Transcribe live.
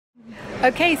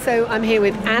Okay, so I'm here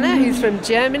with Anna, who's from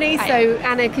Germany. Hi. So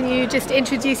Anna, can you just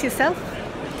introduce yourself?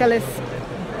 Tell us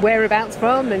whereabouts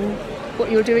from and what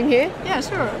you're doing here. Yeah,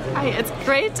 sure. Hi, it's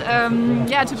great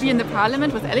to be in the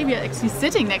parliament with Ellie. We are actually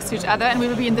sitting next to each other and we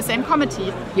will be in the same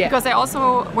committee. Yeah. Because I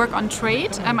also work on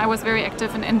trade. I was very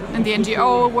active in the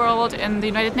NGO world, in the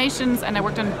United Nations, and I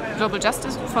worked on global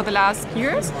justice for the last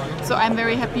years. So I'm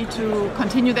very happy to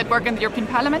continue that work in the European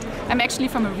Parliament. I'm actually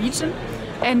from a region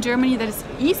in Germany that is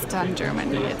Eastern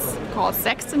Germany. It's called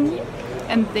Saxony.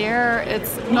 And there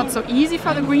it's not so easy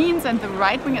for the Greens and the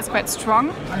right wing is quite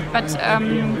strong. But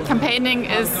campaigning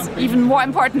is even more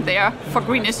important there for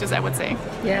green issues, I would say.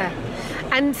 Yeah.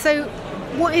 And so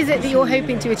what is it that you're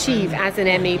hoping to achieve as an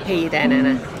MEP then,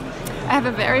 Anna? I have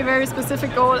a very, very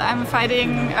specific goal. I'm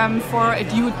fighting for a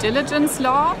due diligence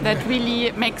law that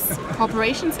really makes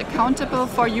corporations accountable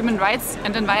for human rights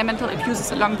and environmental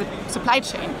abuses along the supply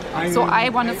chain. So I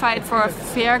want to fight for a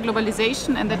fair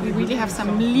globalization and that we really have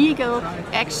some legal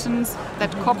actions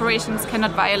that corporations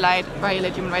cannot violate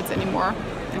human rights anymore,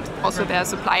 and also their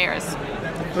suppliers.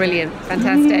 Brilliant,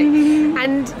 fantastic.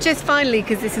 And just finally,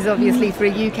 because this is obviously for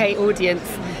a UK audience,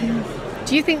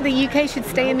 do you think the UK should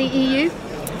stay in the EU?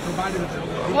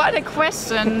 What a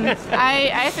question.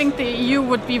 I think the EU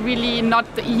would be really not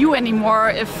the EU anymore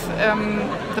if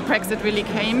the Brexit really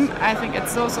came. I think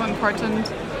it's so important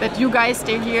that you guys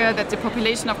stay here, that the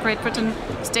population of Great Britain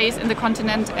stays in the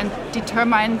continent and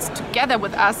determines together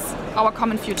with us our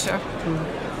common future.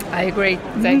 I agree.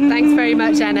 So thanks very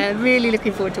much, Anna. Really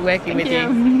looking forward to working with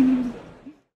you.